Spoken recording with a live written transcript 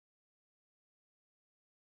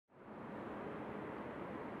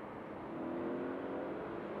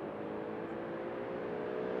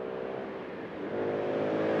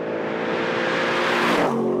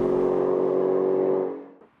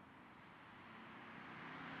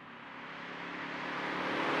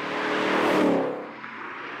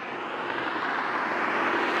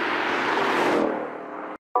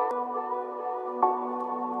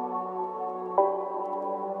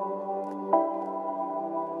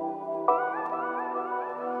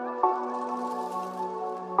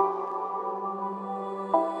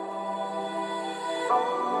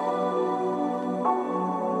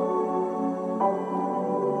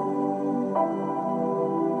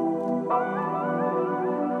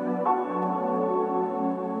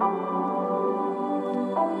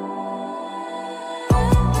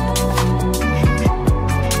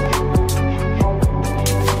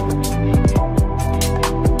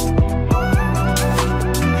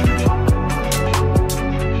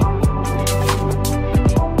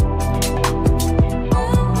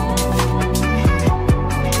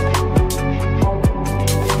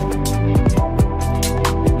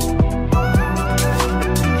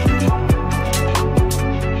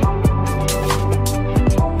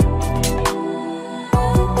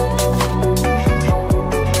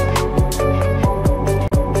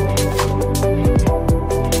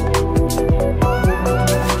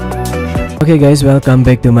Okay guys, welcome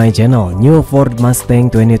back to my channel. New Ford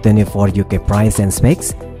Mustang 2024 UK price and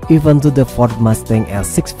specs. Even though the Ford Mustang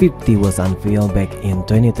S650 was unveiled back in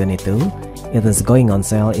 2022, it is going on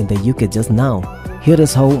sale in the UK just now. Here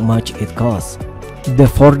is how much it costs. The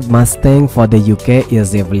Ford Mustang for the UK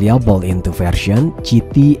is available in two versions,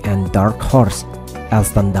 GT and Dark Horse. As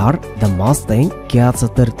standard, the Mustang gets a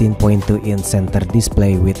 13.2-inch center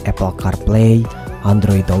display with Apple CarPlay,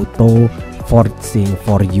 Android Auto, Ford Sync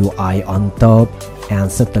for UI on top,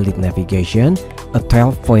 and satellite navigation, a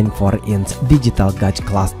 12.4-inch digital gauge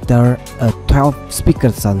cluster, a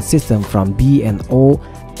 12-speaker sound system from B&O,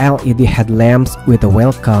 LED headlamps with a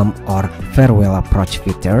welcome or farewell approach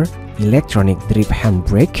feature, electronic drip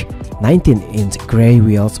handbrake, 19-inch grey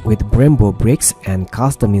wheels with Brembo brakes, and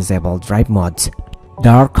customizable drive modes.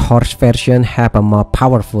 Dark Horse version have a more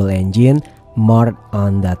powerful engine, more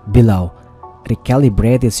on that below.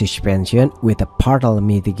 Recalibrated suspension with a portal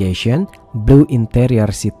mitigation, blue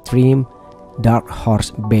interior seat trim, Dark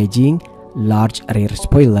Horse badging, large rear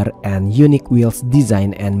spoiler, and unique wheels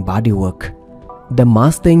design and bodywork. The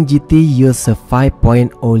Mustang GT uses a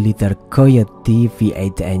 5.0-litre Coyote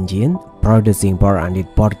V8 engine, producing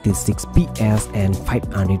 446 PS and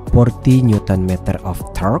 540 Nm of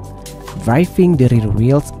torque, driving the rear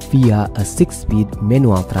wheels via a 6-speed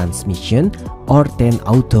manual transmission or 10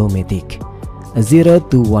 automatic. A 0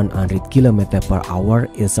 to 100 km per hour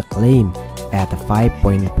is claimed at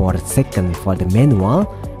 5.4 seconds for the manual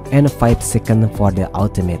and 5 seconds for the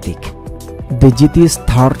automatic. The GT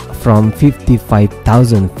starts from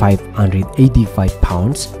 55,585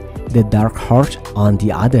 pounds. The Dark Horse, on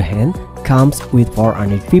the other hand, comes with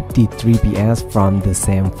 453 PS from the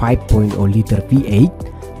same 5.0-litre V8,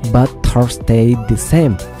 but torque stays the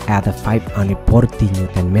same at 540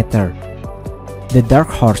 Nm. The Dark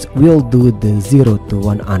Horse will do the 0 to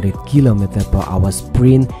 100 km per hour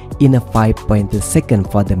sprint in a 5.2 seconds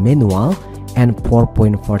for the manual and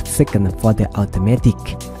 4.4 seconds for the automatic.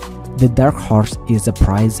 The Dark Horse is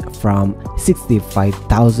priced from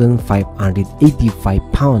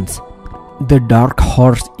 65,585 pounds. The Dark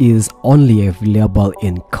Horse is only available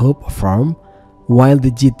in coupe form, while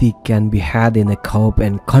the GT can be had in a coupe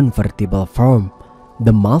and convertible form.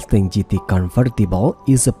 The Mustang GT convertible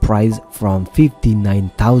is priced from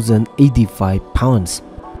 59,085 pounds.